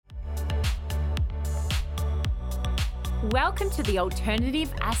Welcome to the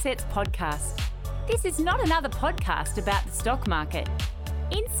Alternative Assets Podcast. This is not another podcast about the stock market.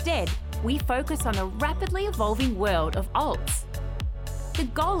 Instead, we focus on the rapidly evolving world of alts. The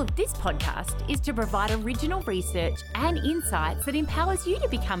goal of this podcast is to provide original research and insights that empowers you to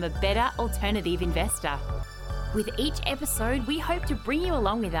become a better alternative investor. With each episode, we hope to bring you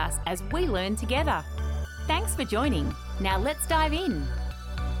along with us as we learn together. Thanks for joining. Now let's dive in.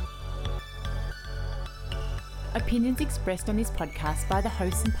 Opinions expressed on this podcast by the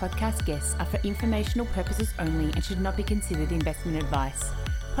hosts and podcast guests are for informational purposes only and should not be considered investment advice.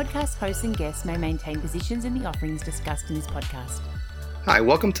 Podcast hosts and guests may maintain positions in the offerings discussed in this podcast. Hi,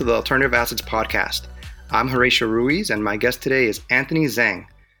 welcome to the Alternative Assets Podcast. I'm Horatio Ruiz, and my guest today is Anthony Zhang,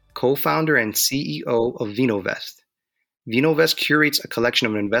 co-founder and CEO of VinoVest. VinoVest curates a collection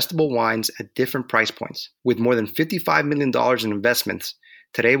of investable wines at different price points. With more than $55 million in investments,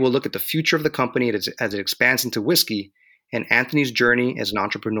 today we'll look at the future of the company as it expands into whiskey and Anthony's journey as an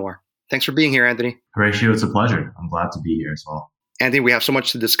entrepreneur. Thanks for being here, Anthony. Horatio, it's a pleasure. I'm glad to be here as well. Anthony, we have so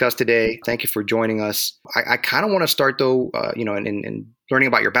much to discuss today. Thank you for joining us. I kind of want to start, though, in learning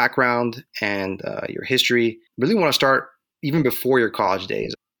about your background and your history. Really want to start even before your college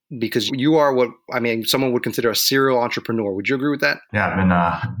days, because you are someone would consider a serial entrepreneur. Would you agree with that? Yeah,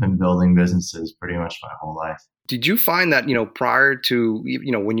 I've been building businesses pretty much my whole life. Did you find that, prior to,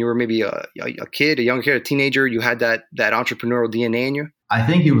 when you were maybe a kid, a young kid, a teenager, you had that entrepreneurial DNA in you? I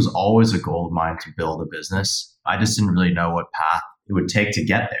think it was always a goal of mine to build a business. I just didn't really know what path it would take to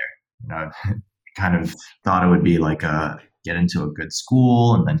get there. I kind of thought it would be like get into a good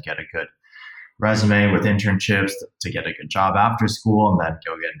school and then get a good resume with internships to get a good job after school and then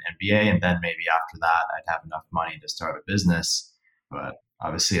go get an MBA. And then maybe after that, I'd have enough money to start a business. But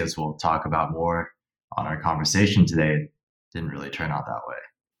obviously, as we'll talk about more on our conversation today, it didn't really turn out that way.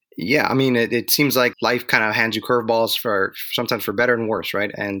 Yeah, it seems like life kind of hands you curveballs sometimes for better and worse,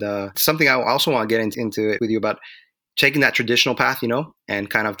 right? And something I also want to get into it with you about taking that traditional path, and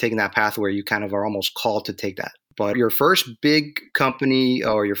kind of taking that path where you kind of are almost called to take that. But your first big company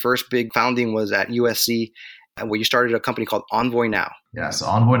or your first big founding was at USC, where you started a company called Envoy Now. Yeah, so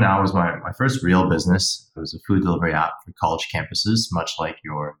Envoy Now was my first real business. It was a food delivery app for college campuses, much like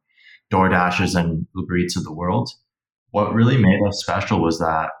your DoorDashes and Uber Eats of the world. What really made us special was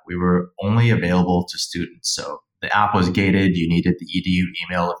that we were only available to students. So the app was gated. You needed the EDU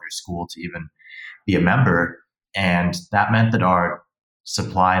email of your school to even be a member. And that meant that our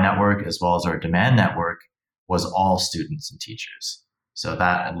supply network as well as our demand network was all students and teachers. So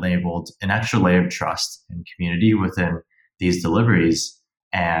that enabled an extra layer of trust and community within these deliveries,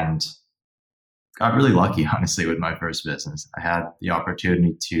 and got really lucky, honestly, with my first business. I had the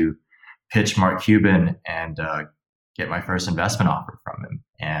opportunity to pitch Mark Cuban and get my first investment offer from him.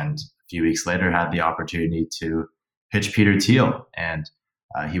 And a few weeks later, had the opportunity to pitch Peter Thiel. And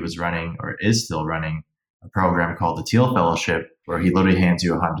he was running, or is still running, a program called the Thiel Fellowship, where he literally hands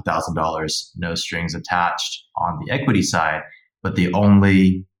you $100,000, no strings attached on the equity side. But the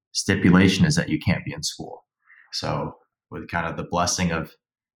only stipulation is that you can't be in school. So with kind of the blessing of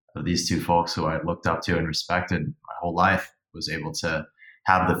these two folks who I looked up to and respected my whole life, was able to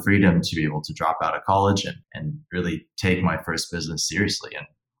have the freedom to be able to drop out of college and really take my first business seriously and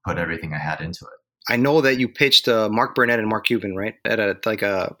put everything I had into it. I know that you pitched Mark Burnett and Mark Cuban, right? At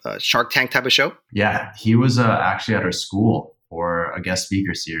a Shark Tank type of show? Yeah, he was actually at our school for a guest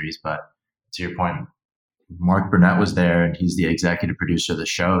speaker series. But to your point, Mark Burnett was there and he's the executive producer of the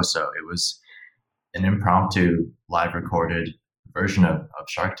show. So it was an impromptu live recorded version of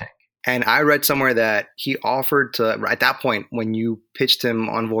Shark Tank. And I read somewhere that he offered to, at that point, when you pitched him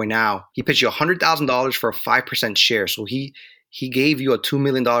Envoy Now, he pitched you $100,000 for a 5% share. So he gave you a $2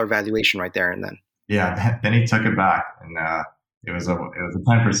 million valuation right there and then. Yeah, then he took it back, and it was a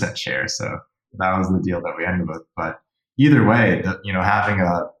 10% share. So that was the deal that we ended with. But either way, having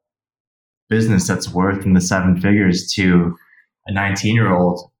a business that's worth in the seven figures to a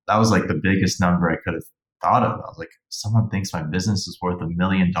 19-year-old, that was like the biggest number I could have thought of. I was like, someone thinks my business is worth $1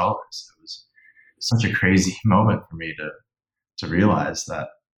 million. It was such a crazy moment for me to realize that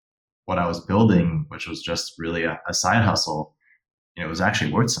what I was building, which was just really a side hustle, was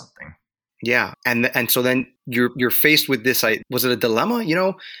actually worth something. Yeah. And so then you're faced with this, was it a dilemma,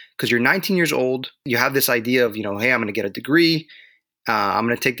 because you're 19 years old, you have this idea of, hey, I'm going to get a degree, I'm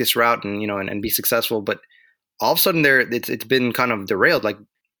going to take this route and be successful. But all of a sudden it's been kind of derailed. Like,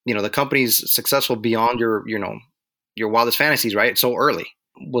 the company's successful beyond your wildest fantasies, right? So early.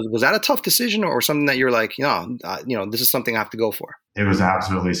 Was that a tough decision or something that you're like, this is something I have to go for? It was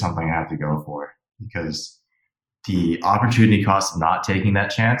absolutely something I had to go for, because the opportunity cost of not taking that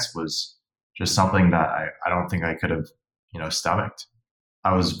chance was just something that I don't think I could have stomached.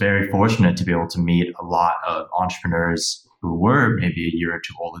 I was very fortunate to be able to meet a lot of entrepreneurs who were maybe a year or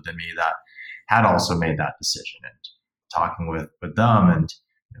two older than me that had also made that decision, and talking with them, and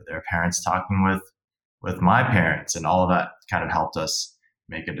their parents talking with my parents, and all of that kind of helped us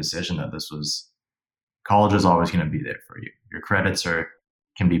make a decision that college is always going to be there for you. Your credits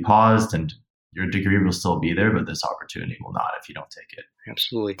can be paused and your degree will still be there, but this opportunity will not if you don't take it.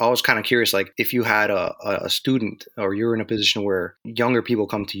 Absolutely. I was kind of curious, like if you had a student, or you're in a position where younger people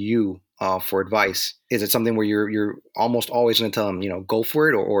come to you for advice, is it something where you're almost always going to tell them, go for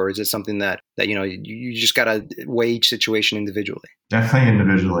it, or is it something that you just got to weigh each situation individually? Definitely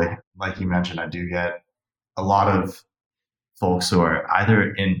individually. Like you mentioned, I do get a lot of folks who are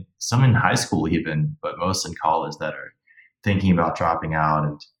either some in high school even, but most in college, that are thinking about dropping out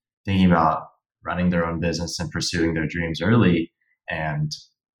and thinking about running their own business and pursuing their dreams early. And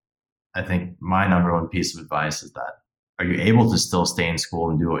I think my number one piece of advice is that, are you able to still stay in school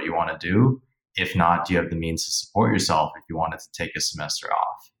and do what you want to do? If not, do you have the means to support yourself if you wanted to take a semester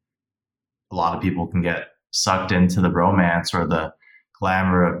off? A lot of people can get sucked into the romance or the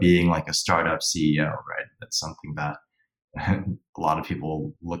glamour of being like a startup CEO, right? That's something that a lot of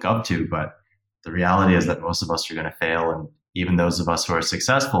people look up to, but the reality is that most of us are going to fail. And even those of us who are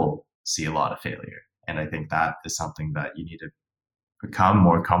successful see a lot of failure. And I think that is something that you need to become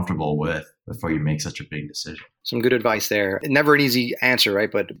more comfortable with before you make such a big decision. Some good advice there. Never an easy answer,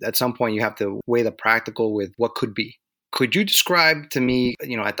 right? But at some point you have to weigh the practical with what could be. Could you describe to me,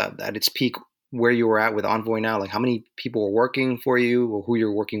 at its peak, where you were at with Envoy now? Like how many people were working for you, or who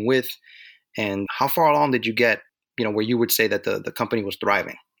you're working with, and how far along did you get, where you would say that the company was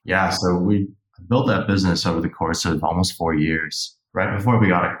thriving? Yeah, so we built that business over the course of almost 4 years. Right before we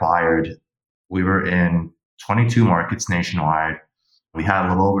got acquired, we were in 22 markets nationwide. We had a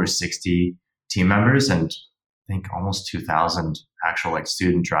little over 60 team members, and I think almost 2,000 actual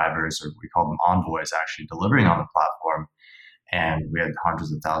student drivers, or we call them envoys, actually delivering on the platform. And we had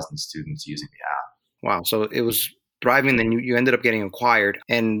hundreds of thousands of students using the app. Wow. So it was thriving. Then you ended up getting acquired.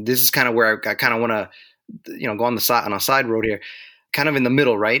 And this is kind of where I kind of want to, go on a side road here, kind of in the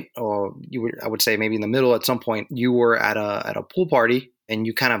middle, right? Or I would say maybe in the middle at some point. You were at a pool party and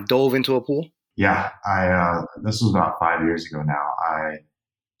you kind of dove into a pool. Yeah, this was about 5 years ago now. I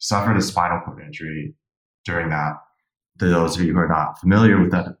suffered a spinal cord injury during that. To those of you who are not familiar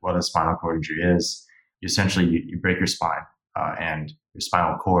with what a spinal cord injury is, essentially you break your spine and your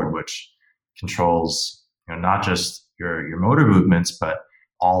spinal cord, which controls not just your motor movements, but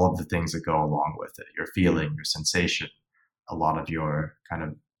all of the things that go along with it, your feeling, your sensation, a lot of your kind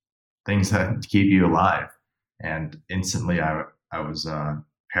of things that keep you alive. And instantly I was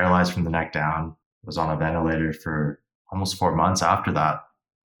paralyzed from the neck down, was on a ventilator for almost 4 months after that,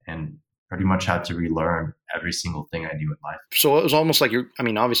 and pretty much had to relearn every single thing I knew in life. So it was almost like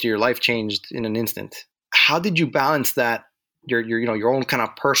obviously your life changed in an instant. How did you balance that, your own kind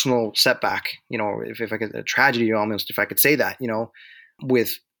of personal setback, if I could, a tragedy almost, if I could say that,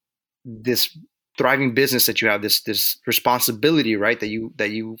 with this thriving business that you have, this responsibility, right, that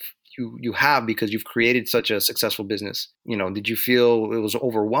you have because you've created such a successful business. Did you feel it was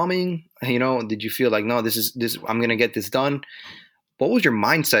overwhelming? Did you feel like, no, this I'm going to get this done? What was your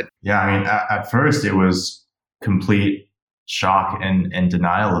mindset? Yeah, I mean, at first it was complete shock and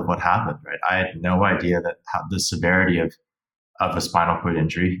denial of what happened, right? I had no idea that the severity of a spinal cord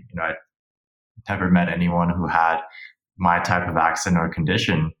injury. I'd never met anyone who had my type of accident or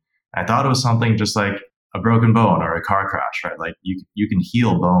condition. I thought it was something just like a broken bone or a car crash, right? Like you can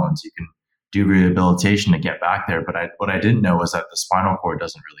heal bones, you can do rehabilitation to get back there. But what I didn't know was that the spinal cord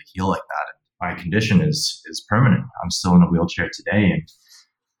doesn't really heal like that. My condition is permanent. I'm still in a wheelchair today and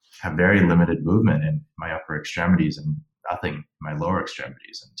have very limited movement in my upper extremities and nothing in my lower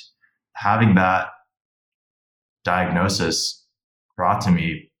extremities. And having that diagnosis brought to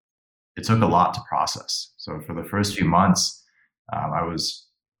me, it took a lot to process. So for the first few months, I was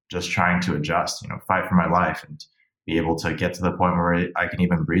just trying to adjust, fight for my life and be able to get to the point where I can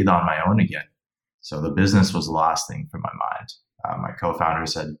even breathe on my own again. So the business was the last thing from my mind. My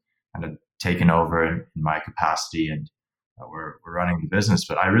co-founders had kind of taken over in my capacity, and we're running the business.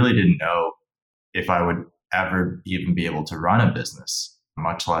 But I really didn't know if I would ever even be able to run a business,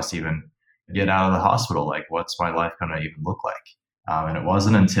 much less even get out of the hospital. Like, what's my life going to even look like? And it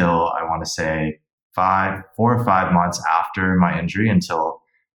wasn't until, I want to say, 4 or 5 months after my injury until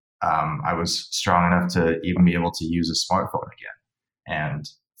I was strong enough to even be able to use a smartphone again. And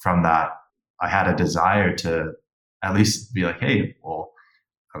from that, I had a desire to at least be like, hey, well,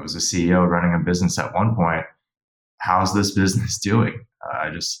 I was a CEO running a business at one point. How's this business doing?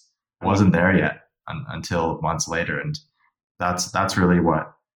 I just wasn't there yet until months later. And that's really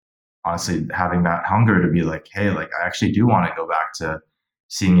what, honestly, having that hunger to be like, hey, like I actually do want to go back to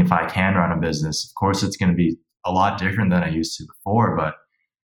seeing if I can run a business. Of course, it's going to be a lot different than I used to before, but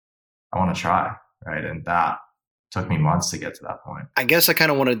I want to try, right? And that took me months to get to that point. I guess I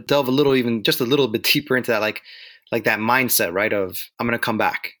kind of want to delve a little, even just a little bit deeper into that, like that mindset, right? Of I'm going to come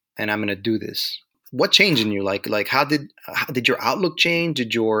back and I'm going to do this. What changed in you? Like how did your outlook change?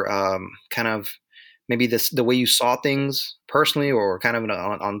 Did your kind of maybe the way you saw things personally or kind of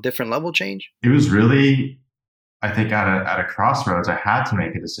on different level change? It was really, I think at a crossroads, I had to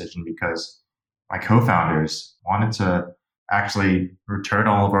make a decision because my co-founders wanted to actually return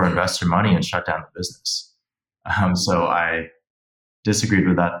all of our investor money and shut down the business. So I disagreed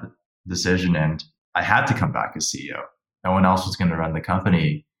with that decision and I had to come back as CEO. No one else was going to run the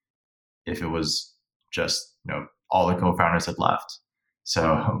company if it was just, all the co-founders had left.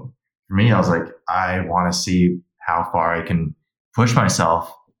 So for me, I was like, I want to see how far I can push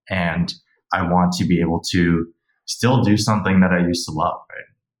myself and I want to be able to still do something that I used to love, right?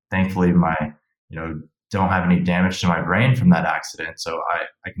 Thankfully, my, don't have any damage to my brain from that accident. So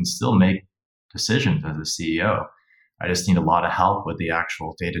I can still make decisions as a CEO. I just need a lot of help with the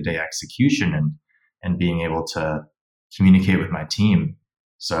actual day-to-day execution and being able to communicate with my team.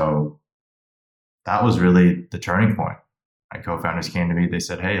 So that was really the turning point. My co-founders came to me. They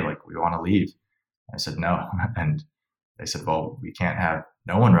said, hey, like, we want to leave. I said, no. And they said, well, we can't have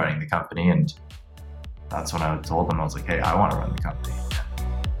no one running the company. And that's when I told them, I was like, hey, I want to run the company.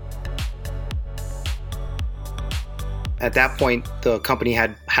 At that point, the company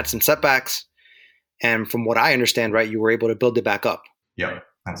had some setbacks. And from what I understand, right, you were able to build it back up. Yep,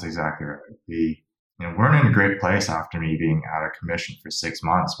 that's exactly right. We weren't in a great place after me being out of commission for 6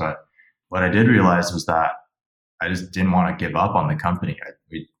 months. But what I did realize was that I just didn't want to give up on the company.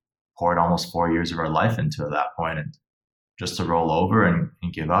 We poured almost 4 years of our life into it at that point, and just to roll over and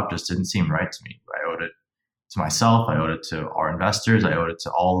give up just didn't seem right to me. I owed it to myself. I owed it to our investors. I owed it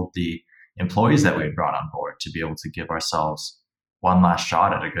to all of the employees that we had brought on board to be able to give ourselves one last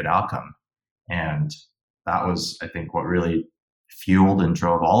shot at a good outcome. And that was, I think, what really fueled and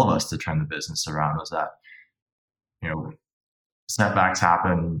drove all of us to turn the business around, was that, setbacks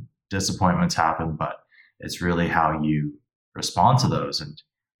happen, disappointments happen, but it's really how you respond to those and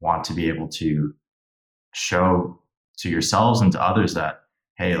want to be able to show to yourselves and to others that,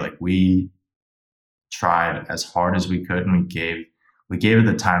 hey, like, we tried as hard as we could and we gave it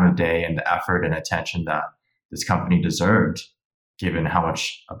the time of day and the effort and attention that this company deserved, given how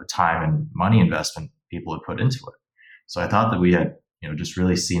much of a time and money investment people had put into it. So I thought that we had, just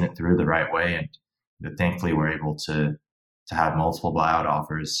really seen it through the right way, and that thankfully we're able to have multiple buyout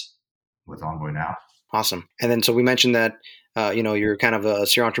offers with Envoy now. Awesome. And then, so we mentioned that, you're kind of a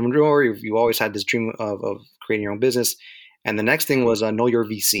serial entrepreneur. You always had this dream of creating your own business. And the next thing was Know Your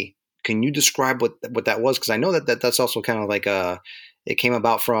VC. Can you describe what that was? Because I know that's also kind of like it came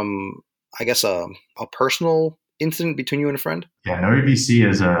about from, I guess, a personal incident between you and a friend. Yeah, Know Your VC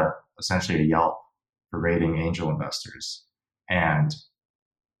is essentially a Yelp for rating angel investors. And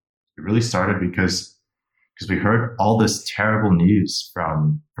it really started because we heard all this terrible news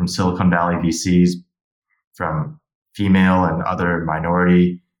from Silicon Valley VCs, from female and other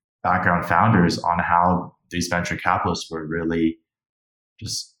minority background founders, on how these venture capitalists were really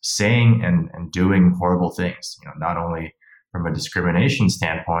just saying and doing horrible things, not only from a discrimination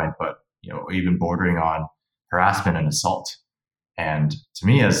standpoint, but, even bordering on harassment and assault. And to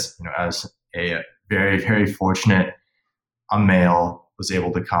me, as a very, very fortunate male, was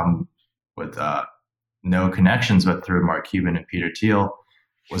able to come with no connections, but through Mark Cuban and Peter Thiel,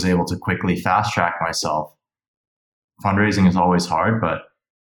 was able to quickly fast track myself. Fundraising is always hard, but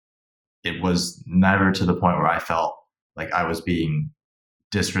it was never to the point where I felt like I was being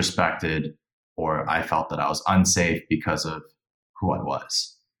disrespected or I felt that I was unsafe because of who I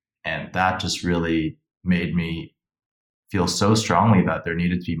was. And that just really made me feel so strongly that there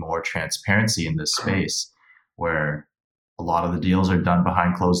needed to be more transparency in this space, where a lot of the deals are done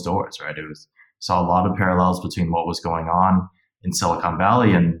behind closed doors, right? Saw a lot of parallels between what was going on in Silicon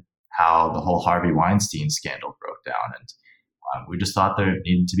Valley and how the whole Harvey Weinstein scandal broke down. And we just thought there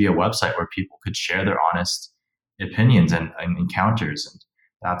needed to be a website where people could share their honest opinions and encounters. And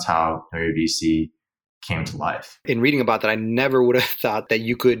that's how Know Your VC came to life. In reading about that, I never would have thought that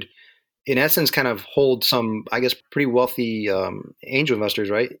you could, in essence, kind of hold some, I guess, pretty wealthy angel investors,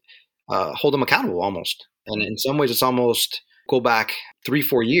 right? Hold them accountable almost. And in some ways, it's almost go back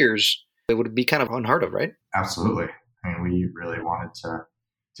 3-4 years. It would be kind of unheard of, right? Absolutely. I mean, we really wanted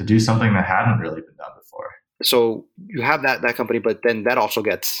to do something that hadn't really been done before. So you have that company, but then that also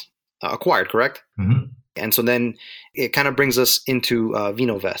gets acquired, correct? Mm-hmm. And so then it kind of brings us into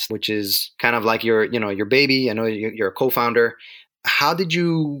VinoVest, which is kind of like your baby. I know you're a co-founder. How did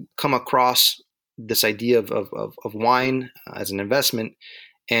you come across this idea of wine as an investment?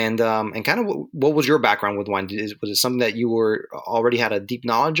 And kind of what was your background with wine? Was it something that you were already had a deep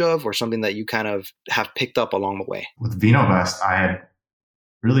knowledge of, or something that you kind of have picked up along the way? With VinoVest, I had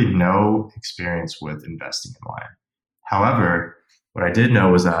really no experience with investing in wine. However, what I did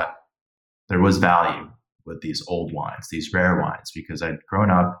know was that there was value with these old wines, these rare wines, because I'd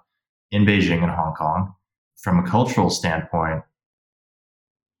grown up in Beijing and Hong Kong. From a cultural standpoint,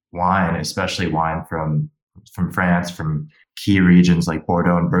 wine, especially wine from France, from key regions like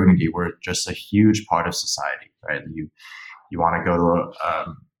Bordeaux and Burgundy, were just a huge part of society, right? You want to go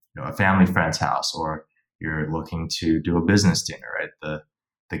to a family friend's house, or you're looking to do a business dinner, right?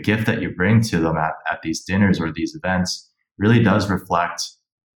 The gift that you bring to them at these dinners or these events really does reflect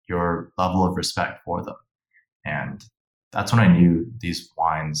your level of respect for them. And that's when I knew these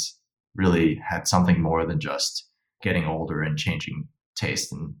wines really had something more than just getting older and changing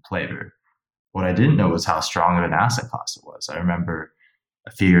taste and flavor. What I didn't know was how strong of an asset class it was. I remember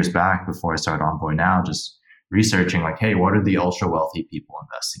a few years back, before I started Envoy Now, just researching like, hey, what are the ultra wealthy people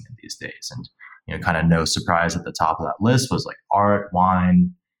investing in these days? And kind of no surprise, at the top of that list was like art,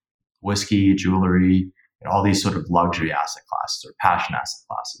 wine, whiskey, jewelry, and all these sort of luxury asset classes, or passion asset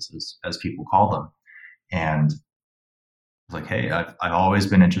classes, as people call them. And I was like, hey, I've always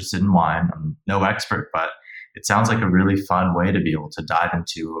been interested in wine. I'm no expert, but it sounds like a really fun way to be able to dive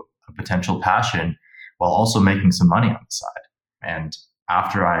into a potential passion while also making some money on the side. And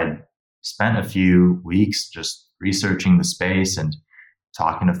after I'd spent a few weeks just researching the space and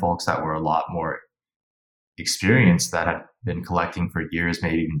talking to folks that were a lot more experienced, that had been collecting for years,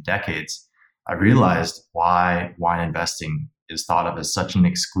 maybe even decades, I realized why wine investing is thought of as such an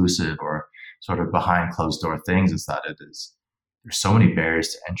exclusive or sort of behind closed door things. Is that there's so many barriers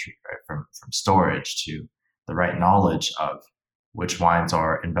to entry, right? From storage to the right knowledge of which wines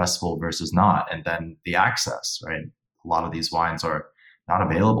are investable versus not, and then the access, right? A lot of these wines are not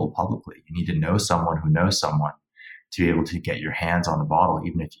available publicly. You need to know someone who knows someone to be able to get your hands on the bottle,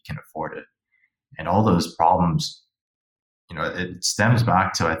 even if you can afford it. And all those problems, it stems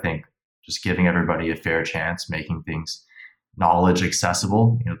back to, I think, just giving everybody a fair chance, making things knowledge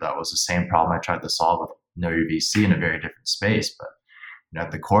accessible. That was the same problem I tried to solve with Know Your VC in a very different space. But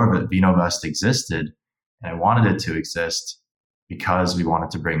at the core of it, VinoVest existed, and I wanted it to exist because we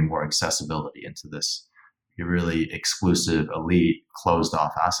wanted to bring more accessibility into this really exclusive, elite, closed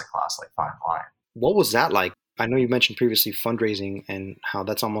off asset class like fine wine. What was that like? I know you mentioned previously fundraising and how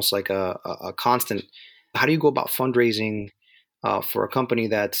that's almost like a constant. How do you go about fundraising for a company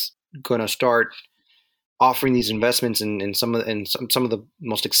that's going to start offering these investments in some of the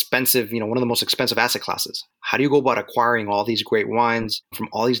most expensive, one of the most expensive asset classes? How do you go about acquiring all these great wines from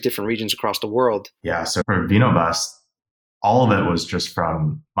all these different regions across the world? Yeah, so for VinoVest, all of it was just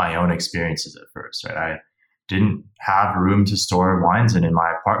from my own experiences at first, right? I didn't have room to store wines in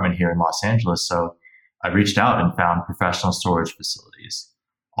my apartment here in Los Angeles, so I reached out and found professional storage facilities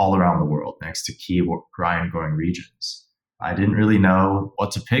all around the world next to key wine growing regions. I didn't really know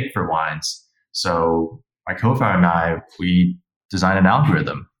what to pick for wines, so my co-founder and I, we designed an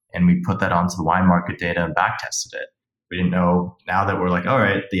algorithm and we put that onto the wine market data and back tested it. We didn't know. Now that we're like, all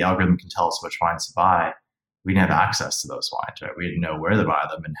right, the algorithm can tell us which wines to buy, we didn't have access to those wines, right? We didn't know where to buy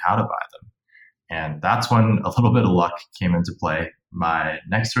them and how to buy them. And that's when a little bit of luck came into play. My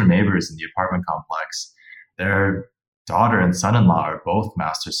next door neighbors in the apartment complex, their daughter and son-in-law are both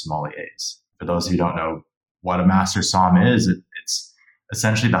master sommeliers. For those of you who don't know what a master somm is, it's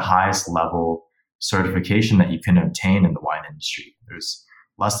essentially the highest level certification that you can obtain in the wine industry. There's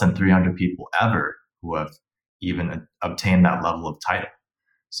less than 300 people ever who have even obtained that level of title.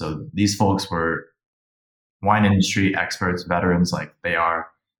 So these folks were wine industry experts, veterans, like they are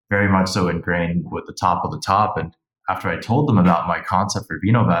very much so ingrained with the top of the top. And after I told them about my concept for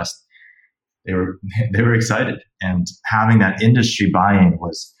VinoVest, they were excited. And having that industry buy-in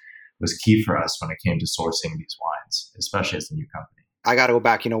was key for us when it came to sourcing these wines, especially as a new company. I got to go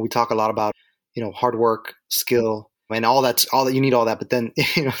back. We talk a lot about, hard work, skill, and all that you need all that. But then,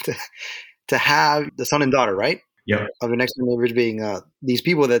 to have the son and daughter, right? Yep. Of your next door neighbors being these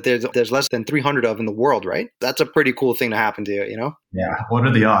people that there's less than 300 of in the world, right? That's a pretty cool thing to happen to you, Yeah. What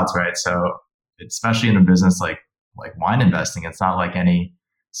are the odds, right? So especially in a business like wine investing, it's not like any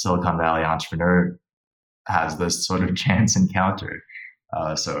Silicon Valley entrepreneur has this sort of chance encounter.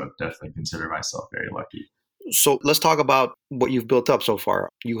 So definitely consider myself very lucky. So let's talk about what you've built up so far.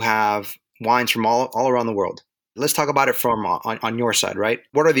 You have wines from all around the world. Let's talk about it from on your side, right?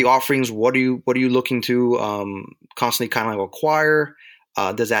 What are the offerings? What are you looking to constantly kind of like acquire?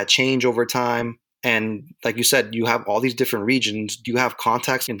 Does that change over time? And like you said, you have all these different regions. Do you have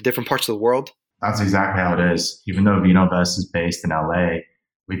contacts in different parts of the world? That's exactly how it is. Even though VinoVest is based in LA,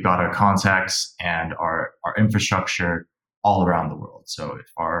 we've got our contacts and our infrastructure all around the world. So if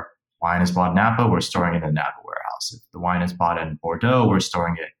our wine is bought in Napa, we're storing it in the Napa warehouse. If the wine is bought in Bordeaux, we're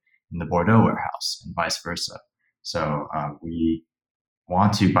storing it in the Bordeaux warehouse, and vice versa. So we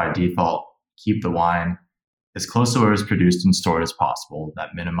want to, by default, keep the wine as close to where it's produced and stored as possible. That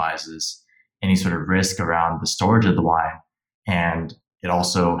minimizes any sort of risk around the storage of the wine, and it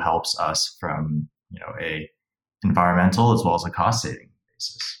also helps us from a environmental as well as a cost saving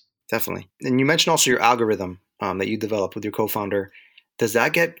basis. Definitely. And you mentioned also your algorithm that you developed with your co-founder. Does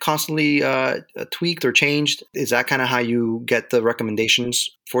that get constantly tweaked or changed? Is that kind of how you get the recommendations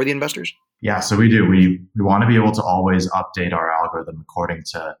for the investors? Yeah, so we do. We want to be able to always update our algorithm according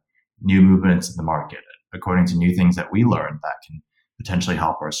to new movements in the market, according to new things that we learn that can potentially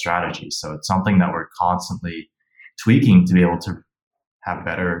help our strategy. So it's something that we're constantly tweaking to be able to have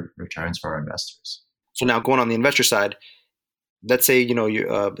better returns for our investors. So now going on the investor side, let's say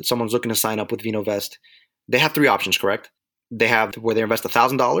someone's looking to sign up with VinoVest. They have three options, correct? They have where they invest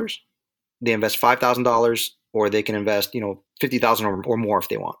 $1,000, they invest $5,000, or they can invest $50,000 or more if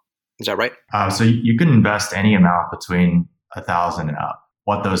they want. Is that right? So you can invest any amount between $1,000 and up.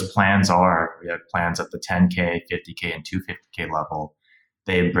 What those plans are, we have plans at the 10K, 50K, and 250K level.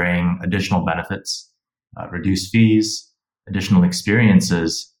 They bring additional benefits, reduced fees, additional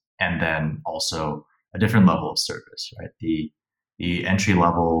experiences, and then also a different level of service. Right? The entry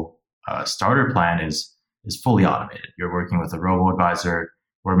level starter plan is fully automated. You're working with a robo-advisor.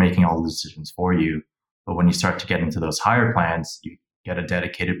 We're making all the decisions for you. But when you start to get into those higher plans, you get a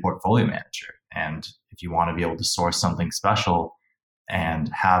dedicated portfolio manager. And if you want to be able to source something special and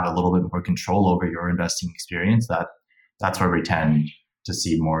have a little bit more control over your investing experience, that's where we tend to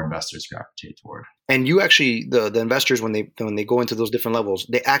see more investors gravitate toward. And you actually, the investors, when they go into those different levels,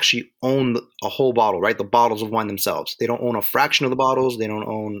 they actually own a whole bottle, right? The bottles of wine themselves. They don't own a fraction of the bottles. They don't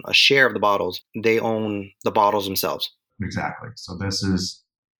own a share of the bottles. They own the bottles themselves. Exactly. So this is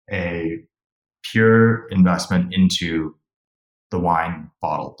a pure investment into the wine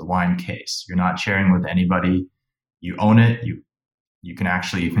bottle, the wine case. You're not sharing with anybody. You own it. You can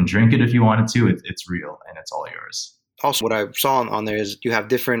actually even drink it if you wanted to. It's real and it's all yours. Also, what I saw on there is you have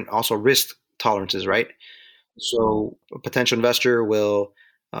different also risk tolerances, right? So a potential investor will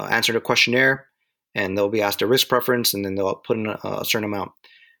answer the questionnaire and they'll be asked a risk preference and then they'll put in a certain amount.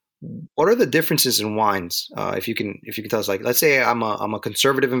 What are the differences in wines? If you can tell us, like, let's say I'm a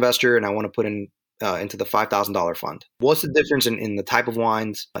conservative investor and I want to put in into the $5,000 fund. What's the difference in the type of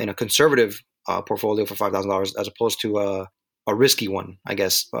wines in a conservative portfolio for $5,000 as opposed to a risky one, I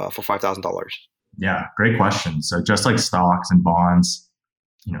guess, for $5,000? Yeah, great question. So just like stocks and bonds,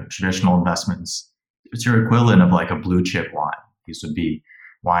 traditional investments, it's your equivalent of like a blue chip wine. These would be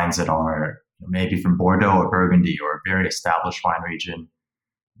wines that are maybe from Bordeaux or Burgundy or a very established wine region.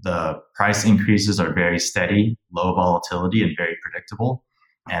 The price increases are very steady, low volatility, and very predictable.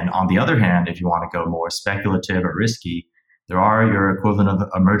 And on the other hand, if you want to go more speculative or risky, there are your equivalent of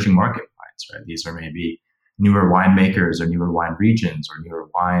emerging market wines, right? These are maybe newer winemakers or newer wine regions or newer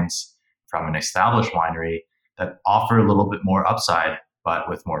wines from an established winery that offer a little bit more upside, but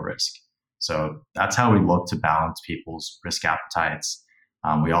with more risk. So that's how we look to balance people's risk appetites.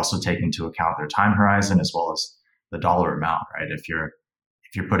 We also take into account their time horizon as well as the dollar amount, right? If you're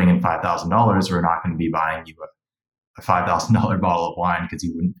putting in $5,000, we're not going to be buying you a $5,000 bottle of wine because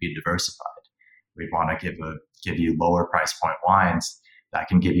you wouldn't be diversified. We'd want to give you lower price point wines that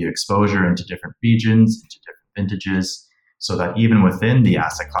can give you exposure into different regions, into different vintages, so that even within the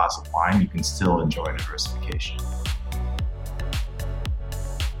asset class of wine, you can still enjoy diversification.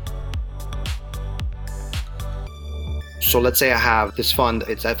 So let's say I have this fund,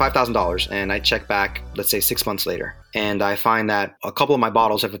 it's at $5,000 and I check back, let's say 6 months later, and I find that a couple of my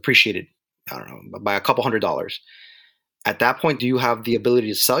bottles have appreciated, I don't know, by a couple $100s. At that point, do you have the ability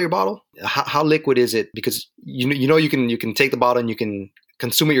to sell your bottle? How liquid is it? Because you can take the bottle and you can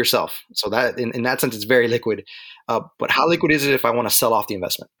consume it yourself. So that in that sense, it's very liquid. But how liquid is it if I want to sell off the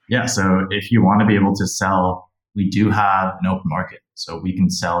investment? Yeah, so if you want to be able to sell, we do have an open market. So we can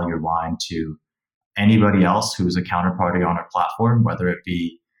sell your wine to anybody else who's a counterparty on our platform, whether it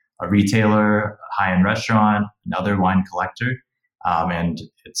be a retailer, a high-end restaurant, another wine collector. And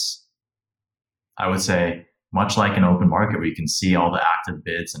it's, I would say, much like an open market where you can see all the active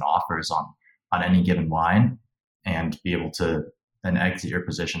bids and offers on any given wine and be able to then exit your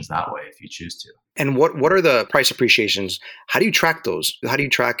positions that way if you choose to. And what are the price appreciations? How do you track those? How do you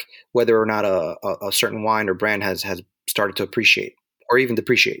track whether or not a certain wine or brand has started to appreciate or even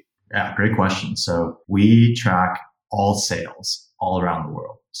depreciate? Yeah, great question. So we track all sales all around the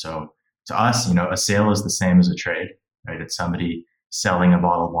world. So to us, a sale is the same as a trade, right? It's somebody selling a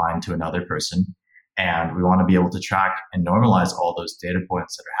bottle of wine to another person. And we want to be able to track and normalize all those data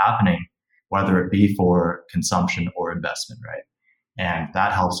points that are happening, whether it be for consumption or investment, right? And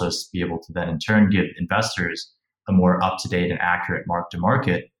that helps us be able to then in turn give investors a more up-to-date and accurate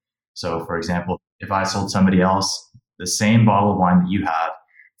mark-to-market. So for example, if I sold somebody else the same bottle of wine that you have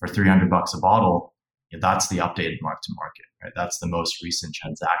for $300 a bottle, that's the updated mark-to-market, right? That's the most recent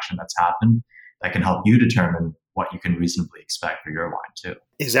transaction that's happened that can help you determine what you can reasonably expect for your wine too.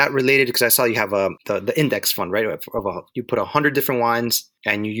 Is that related? Because I saw you have the index fund, right? You put 100 different wines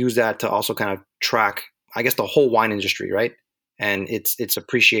and you use that to also kind of track, I guess, the whole wine industry, right? And its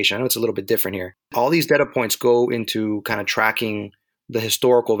appreciation. I know it's a little bit different here. All these data points go into kind of tracking the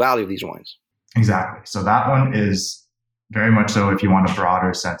historical value of these wines. Exactly. So that one is very much so if you want a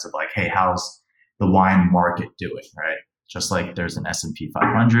broader sense of like, hey, how's the wine market doing, right? Just like there's an S&P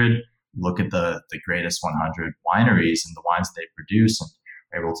 500, look at the greatest 100 wineries and the wines they produce and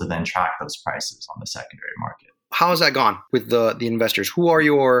are able to then track those prices on the secondary market. How has that gone with the investors? Who are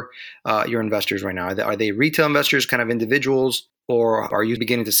your investors right now? Are they retail investors, kind of individuals, or are you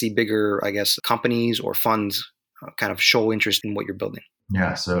beginning to see bigger, I guess, companies or funds kind of show interest in what you're building?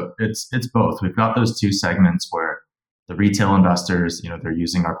 Yeah, so it's both. We've got those two segments where the retail investors, they're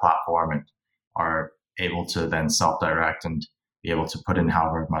using our platform and are able to then self-direct and be able to put in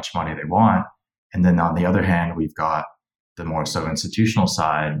however much money they want. And then on the other hand, we've got the more so institutional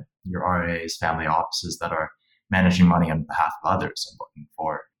side, your RIAs, family offices that are managing money on behalf of others and looking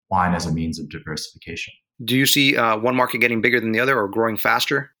for wine as a means of diversification. Do you see one market getting bigger than the other or growing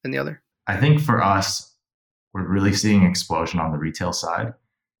faster than the other? I think for us, we're really seeing explosion on the retail side.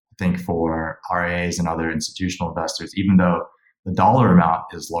 I think for RIAs and other institutional investors, even though the dollar amount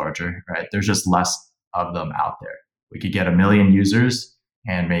is larger, right? There's just less of them out there. We could get 1 million users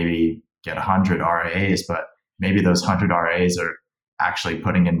and maybe get 100 RIAs, but maybe those 100 RIAs are actually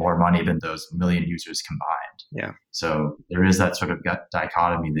putting in more money than those 1 million users combined. Yeah. So there is that sort of gut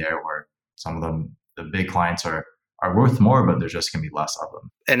dichotomy there where some of them, the big clients are worth more, but there's just going to be less of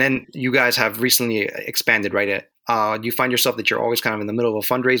them. And then you guys have recently expanded, right? Do you find yourself that you're always kind of in the middle of a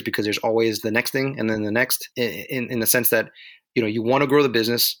fundraise because there's always the next thing and then the next in the sense that, you want to grow the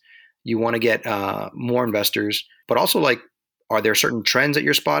business, you want to get more investors, but also like, are there certain trends that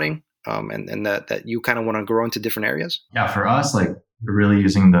you're spotting and that you kind of want to grow into different areas? Yeah, for us, like we're really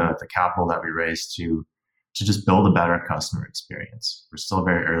using the capital that we raised to just build a better customer experience. We're still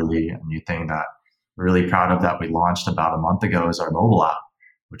very early. A new thing that we're really proud of that we launched about a month ago is our mobile app,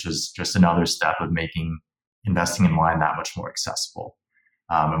 which is just another step of making investing in wine that much more accessible.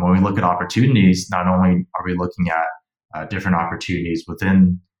 And when we look at opportunities, not only are we looking at different opportunities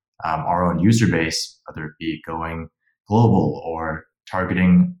within our own user base, whether it be going global or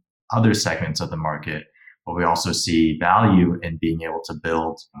targeting other segments of the market, but we also see value in being able to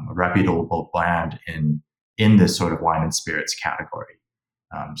build a reputable brand in this sort of wine and spirits category.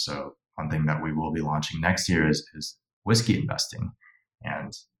 So one thing that we will be launching next year is whiskey investing.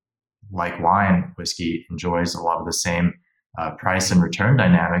 And like wine, whiskey enjoys a lot of the same price and return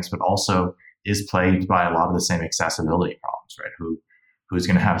dynamics, but also is plagued by a lot of the same accessibility problems, right? Who's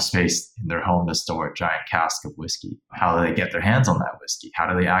going to have space in their home to store a giant cask of whiskey? How do they get their hands on that whiskey?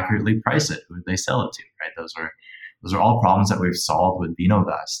 How do they accurately price it? Who do they sell it to? Right? Those are all problems that we've solved with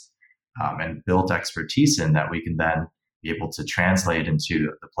VinoVest and built expertise in that we can then be able to translate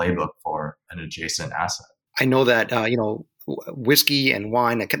into the playbook for an adjacent asset. I know that whiskey and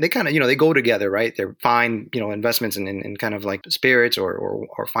wine, they kind of they go together, right? They're fine investments in kind of like spirits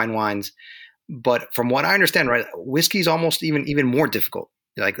or fine wines. But from what I understand, right, whiskey is almost even more difficult.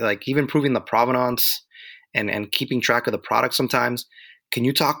 Like even proving the provenance and keeping track of the product sometimes. Can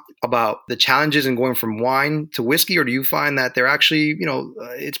you talk about the challenges in going from wine to whiskey, or do you find that they're actually,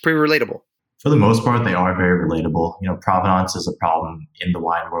 it's pretty relatable? For the most part, they are very relatable. Provenance is a problem in the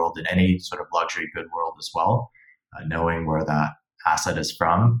wine world, in any sort of luxury good world as well. Knowing where that asset is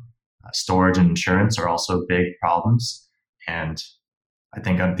from, storage and insurance are also big problems. And I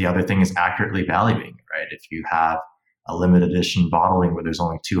think the other thing is accurately valuing, right? If you have a limited edition bottling where there's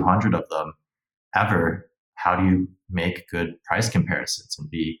only 200 of them ever, how do you make good price comparisons and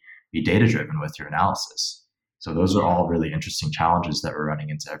be data driven with your analysis? So those are all really interesting challenges that we're running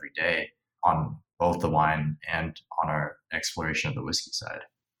into every day on both the wine and on our exploration of the whiskey side.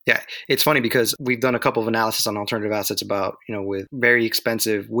 Yeah, it's funny because we've done a couple of analysis on alternative assets about, with very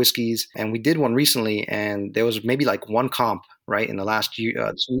expensive whiskeys. And we did one recently and there was maybe like one comp, right, in the last year,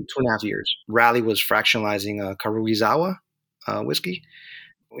 2.5 years. Raleigh was fractionalizing Karuizawa whiskey,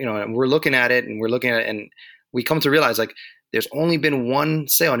 and we're looking at it and we come to realize like there's only been one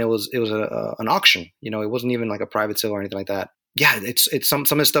sale and it was an auction. It wasn't even like a private sale or anything like that. Yeah, it's some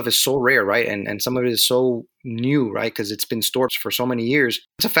of this stuff is so rare, right? And some of it is so new, right? Because it's been stored for so many years.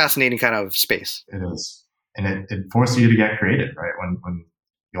 It's a fascinating kind of space. It is. And it forces you to get creative, right? When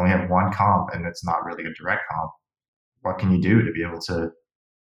you only have one comp and it's not really a direct comp, what can you do to be able to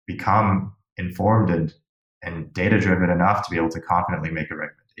become informed and data-driven enough to be able to confidently make a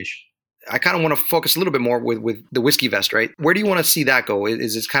recommendation? I kind of want to focus a little bit more with the Whiskey Vest, right? Where do you want to see that go?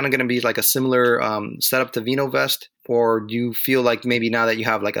 Is it kind of going to be like a similar setup to Vino Vest? Or do you feel like maybe now that you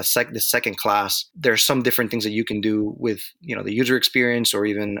have like the second class, there's some different things that you can do with, the user experience or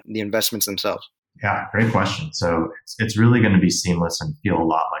even the investments themselves? Yeah, great question. So it's really going to be seamless and feel a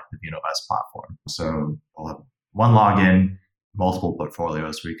lot like the Vino Vest platform. So we'll have one login, multiple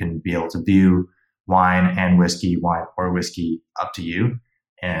portfolios where you can be able to view wine and whiskey, wine or whiskey, up to you.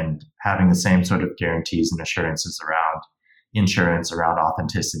 And having the same sort of guarantees and assurances around insurance, around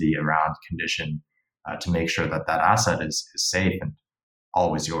authenticity, around condition, to make sure that asset is safe and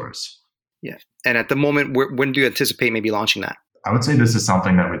always yours. Yeah. And at the moment, when do you anticipate maybe launching that? I would say this is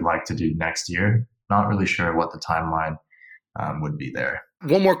something that we'd like to do next year. Not really sure what the timeline would be there.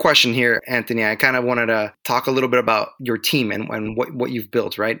 One more question here, Anthony. I kind of wanted to talk a little bit about your team and what you've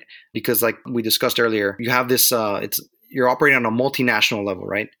built, right? Because like we discussed earlier, you have this, you're operating on a multinational level,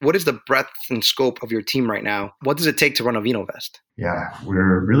 right? What is the breadth and scope of your team right now? What does it take to run a Vino Vest? Yeah,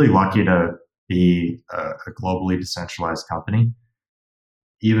 we're really lucky to be a globally decentralized company.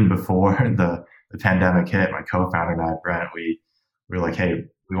 Even before the pandemic hit, my co-founder and I, Brent, we were like, hey,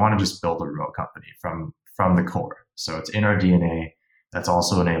 we want to just build a real company from the core. So it's in our DNA. That's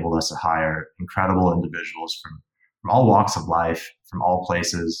also enabled us to hire incredible individuals from all walks of life, from all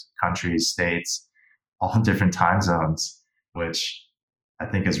places, countries, states, all different time zones, which I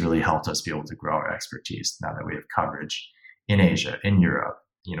think has really helped us be able to grow our expertise now that we have coverage in Asia, in Europe,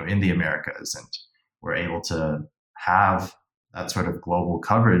 in the Americas. And we're able to have that sort of global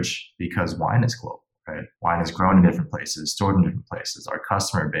coverage because wine is global, right? Wine is grown in different places, stored in different places. Our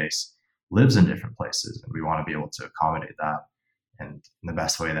customer base lives in different places, and we want to be able to accommodate that in the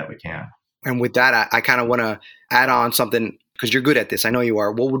best way that we can. And with that, I kind of want to add on something because you're good at this. I know you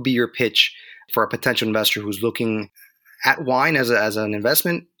are. What would be your pitch for a potential investor who's looking at wine as an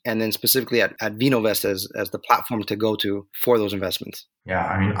investment, and then specifically at Vino Vest as the platform to go to for those investments? Yeah,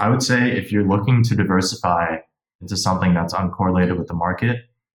 I mean, I would say if you're looking to diversify into something that's uncorrelated with the market,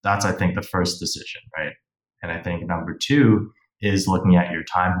 that's, I think, the first decision, right? And I think number two is looking at your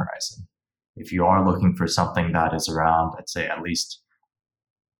time horizon. If you are looking for something that is around, I'd say at least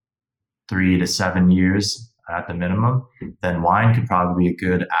 3 to 7 years at the minimum, then wine could probably be a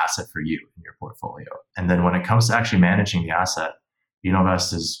good asset for you in your portfolio. And then when it comes to actually managing the asset, Vino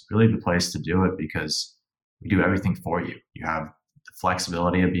Vest is really the place to do it because we do everything for you. You have the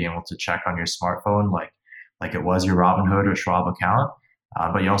flexibility of being able to check on your smartphone like it was your Robinhood or Schwab account,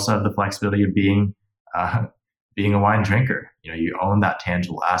 but you also have the flexibility of being a wine drinker. You own that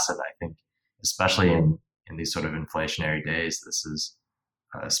tangible asset. I think, especially in these sort of inflationary days, this is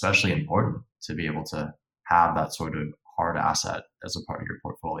especially important to be able to have that sort of hard asset as a part of your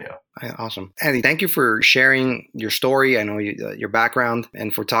portfolio. Awesome. Andy, thank you for sharing your story. I know your background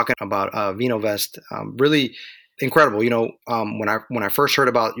and for talking about Vino Vest. Really incredible. When I first heard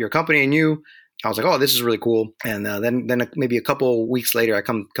about your company and you, I was like, oh, this is really cool. And then maybe a couple weeks later, I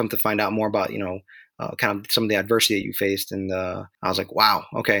come to find out more about, kind of some of the adversity that you faced. And I was like, wow,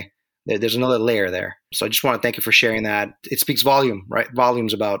 okay, there's another layer there. So I just want to thank you for sharing that. It speaks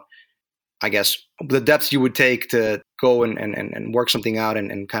volumes about, I guess, the depths you would take to go and work something out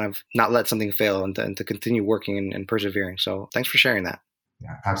and kind of not let something fail and to continue working and persevering. So thanks for sharing that.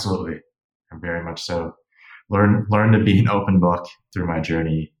 Yeah, absolutely. Very much so. Learn to be an open book through my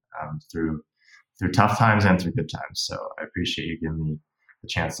journey, through tough times and through good times. So I appreciate you giving me the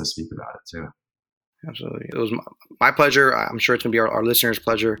chance to speak about it too. Absolutely. It was my pleasure. I'm sure it's going to be our listeners'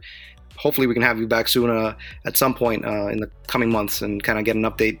 pleasure. Hopefully we can have you back soon at some point in the coming months and kind of get an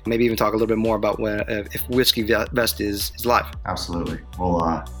update, maybe even talk a little bit more about if Whiskey Vest is live. Absolutely.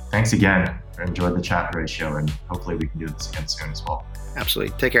 Well, thanks again. I enjoyed the chat ratio, and hopefully we can do this again soon as well.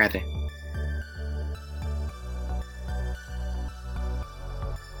 Absolutely. Take care, Anthony.